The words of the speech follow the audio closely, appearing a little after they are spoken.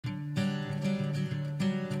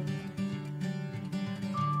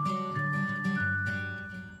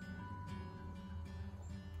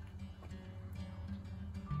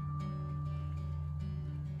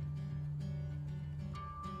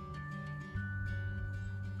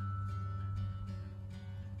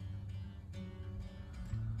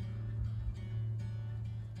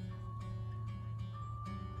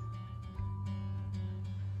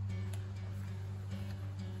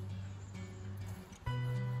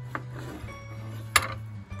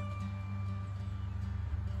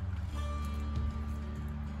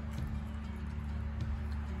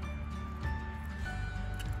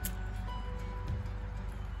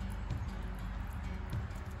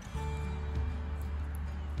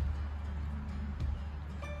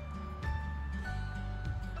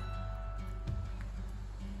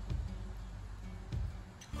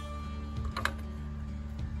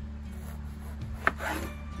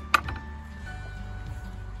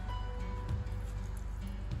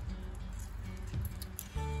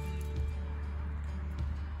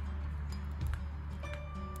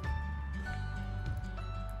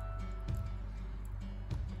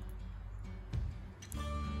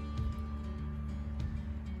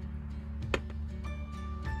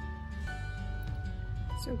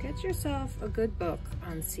So get yourself a good book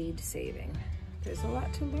on seed saving. There's a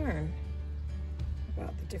lot to learn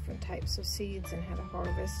about the different types of seeds and how to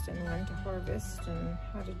harvest and when to harvest and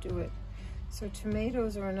how to do it. So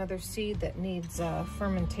tomatoes are another seed that needs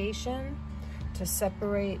fermentation to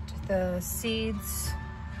separate the seeds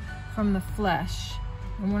from the flesh.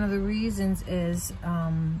 And one of the reasons is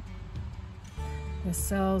the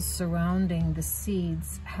cells surrounding the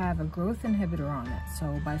seeds have a growth inhibitor on it.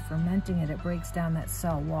 So by fermenting it, it breaks down that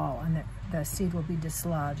cell wall and the seed will be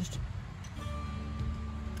dislodged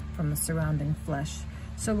from the surrounding flesh.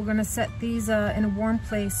 So we're gonna set these in a warm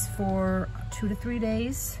place for 2 to 3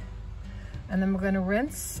 days. And then we're gonna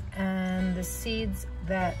rinse, and the seeds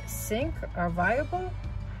that sink are viable.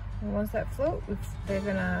 The ones that float, they're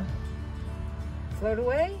gonna float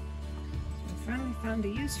away. So I finally found a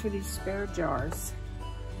use for these spare jars.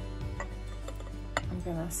 I'm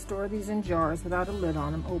gonna store these in jars without a lid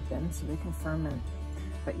on them, open, so they can ferment.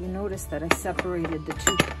 But you notice that I separated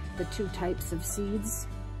the two types of seeds.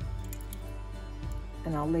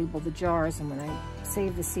 And I'll label the jars, and when I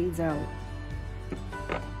save the seeds out,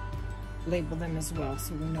 label them as well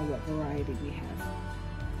so we know what variety we have.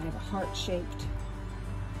 I have a heart-shaped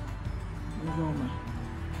aroma.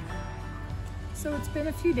 So it's been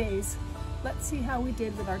a few days. Let's see how we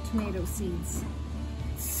did with our tomato seeds.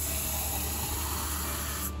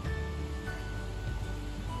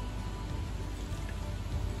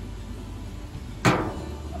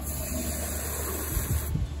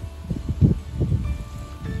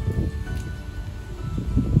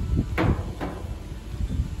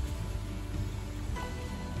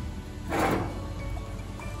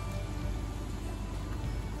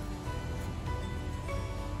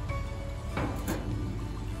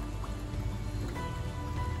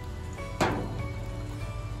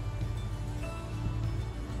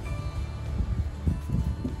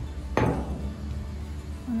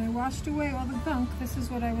 Washed away all the gunk, this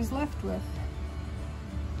is what I was left with.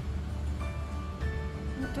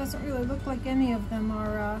 It doesn't really look like any of them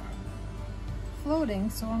are floating,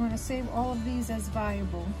 so I'm going to save all of these as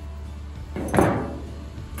viable. I'm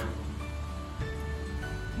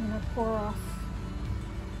going to pour off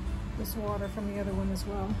this water from the other one as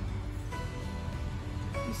well.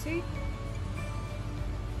 You see?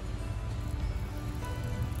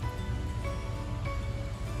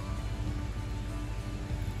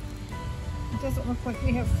 Doesn't look like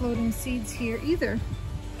we have floating seeds here either.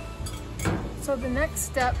 So the next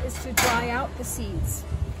step is to dry out the seeds.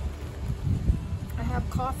 I have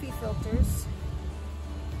coffee filters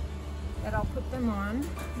that I'll put them on.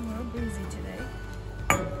 I'm a little breezy today.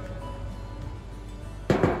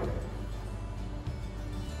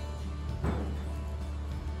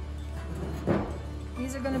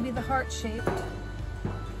 These are going to be the heart-shaped.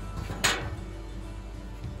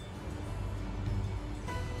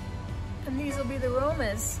 And these will be the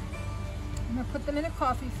aromas. I'm going to put them in a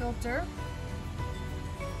coffee filter.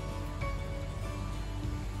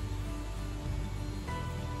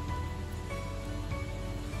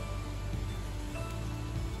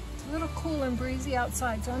 It's a little cool and breezy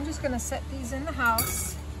outside, so I'm just going to set these in the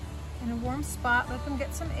house in a warm spot, let them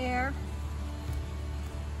get some air.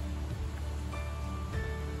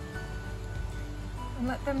 And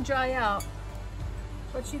let them dry out.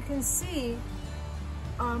 But you can see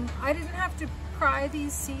I didn't have to pry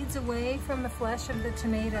these seeds away from the flesh of the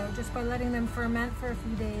tomato. Just by letting them ferment for a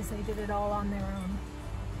few days, they did it all on their own.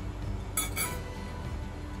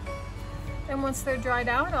 And once they're dried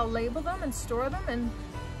out, I'll label them and store them, and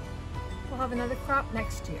we'll have another crop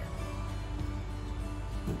next year.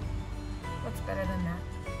 What's better than that?